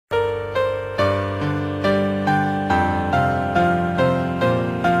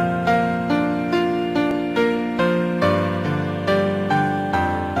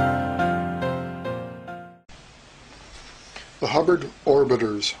Hubbard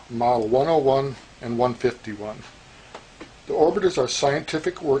Orbiters, Model 101 and 151. The orbiters are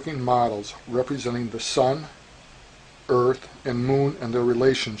scientific working models representing the Sun, Earth, and Moon and their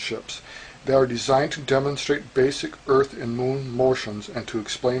relationships. They are designed to demonstrate basic Earth and Moon motions and to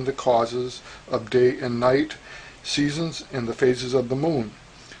explain the causes of day and night, seasons, and the phases of the Moon.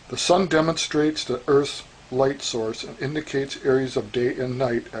 The Sun demonstrates the Earth's light source and indicates areas of day and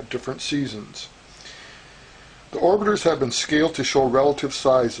night at different seasons. The orbiters have been scaled to show relative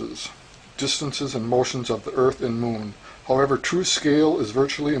sizes, distances, and motions of the Earth and Moon. However, true scale is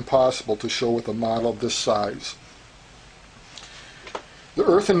virtually impossible to show with a model of this size. The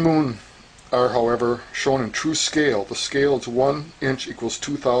Earth and Moon are, however, shown in true scale. The scale is 1 inch equals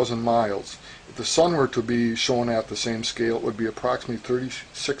 2,000 miles. If the Sun were to be shown at the same scale, it would be approximately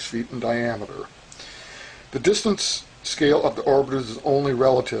 36 feet in diameter. The distance scale of the orbiters is only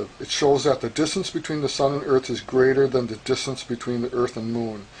relative. It shows that the distance between the Sun and Earth is greater than the distance between the Earth and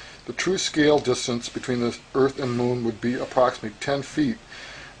Moon. The true scale distance between the Earth and Moon would be approximately 10 feet,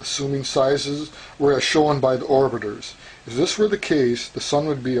 assuming sizes were as shown by the orbiters. If this were the case, the Sun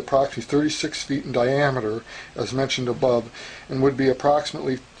would be approximately 36 feet in diameter, as mentioned above, and would be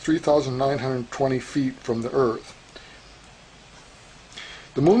approximately 3,920 feet from the Earth.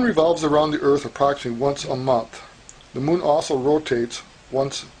 The Moon revolves around the Earth approximately once a month. The Moon also rotates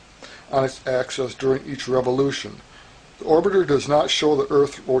once on its axis during each revolution. The orbiter does not show the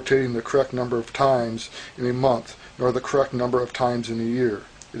Earth rotating the correct number of times in a month, nor the correct number of times in a year.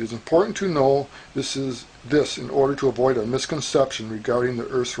 It is important to know this in order to avoid a misconception regarding the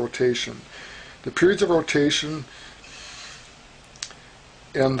Earth's rotation. The periods of rotation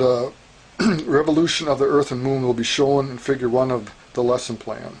and the revolution of the Earth and Moon will be shown in Figure 1 of the lesson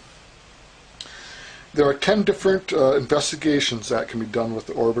plan. There are 10 different investigations that can be done with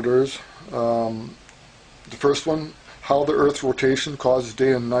the orbiters. The first one, how the Earth's rotation causes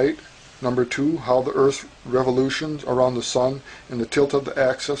day and night. Number 2, how the Earth's revolutions around the Sun and the tilt of the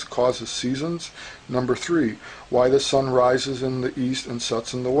axis causes seasons. Number 3, why the Sun rises in the east and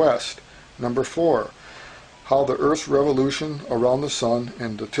sets in the west. Number 4, how the Earth's revolution around the Sun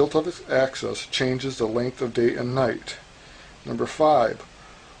and the tilt of its axis changes the length of day and night. Number 5,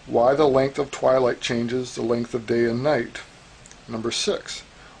 why the length of twilight changes the length of day and night. Number 6,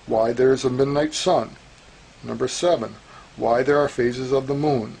 why there is a midnight sun. Number 7, why there are phases of the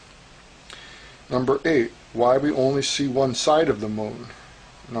Moon. Number 8, why we only see one side of the Moon.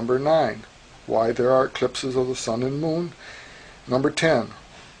 Number 9, why there are eclipses of the Sun and Moon. Number 10,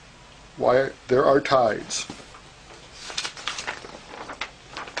 why there are tides.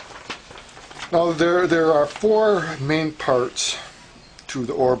 Now there are 4 main parts to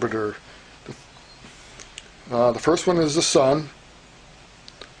the orbiter. The first one is the Sun,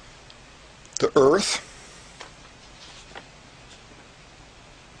 the Earth,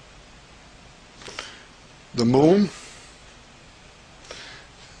 the Moon,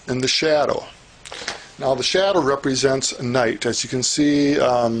 and the shadow. Now the shadow represents night. As you can see,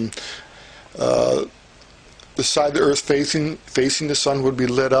 the side of the Earth facing the Sun would be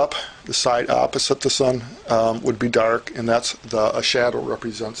lit up. The side opposite the Sun would be dark, and that's a shadow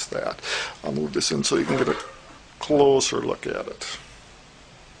represents that. I'll move this in so you can get a closer look at it.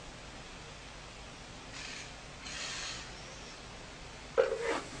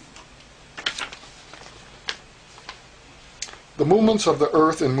 The movements of the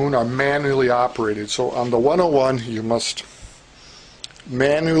Earth and Moon are manually operated. So on the 101, you must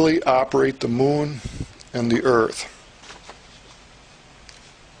manually operate the Moon and the Earth.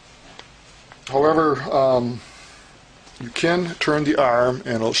 However, you can turn the arm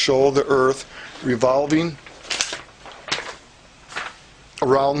and it'll show the Earth revolving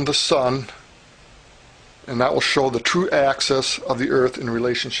around the Sun, and that will show the true axis of the Earth in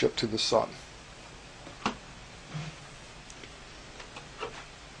relationship to the Sun.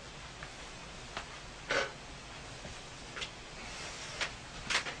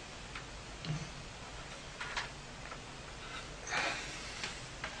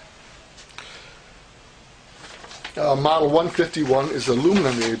 Model 151 is an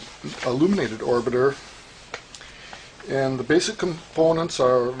illuminated orbiter, and the basic components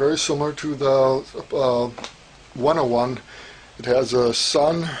are very similar to the 101. It has a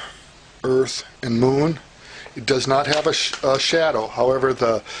Sun, Earth, and Moon. It does not have a shadow. However,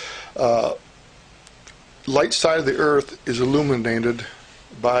 the light side of the Earth is illuminated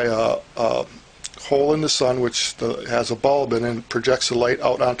by a hole in the Sun which has a bulb in it and projects the light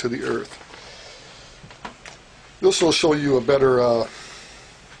out onto the Earth. This will show you a better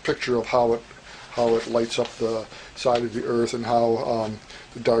picture of how it lights up the side of the Earth and how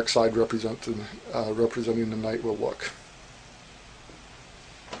the dark side representing the night will look.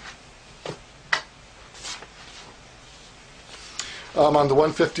 On the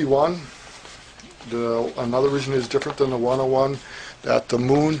 151, another reason is different than the 101, that the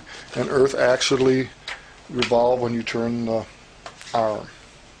moon and Earth actually revolve when you turn the arm.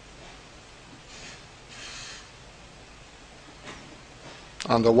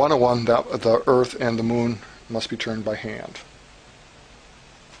 On the 101, the Earth and the moon must be turned by hand.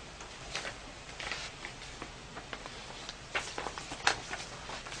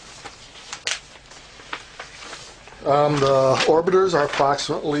 The orbiters are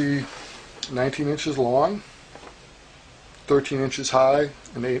approximately 19 inches long, 13 inches high,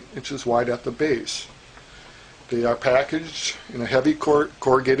 and 8 inches wide at the base. They are packaged in a heavy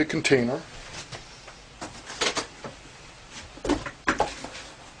corrugated container.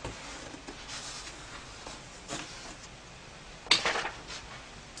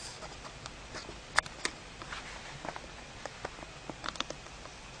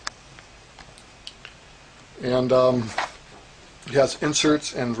 And it has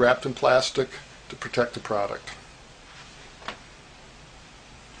inserts and wrapped in plastic to protect the product.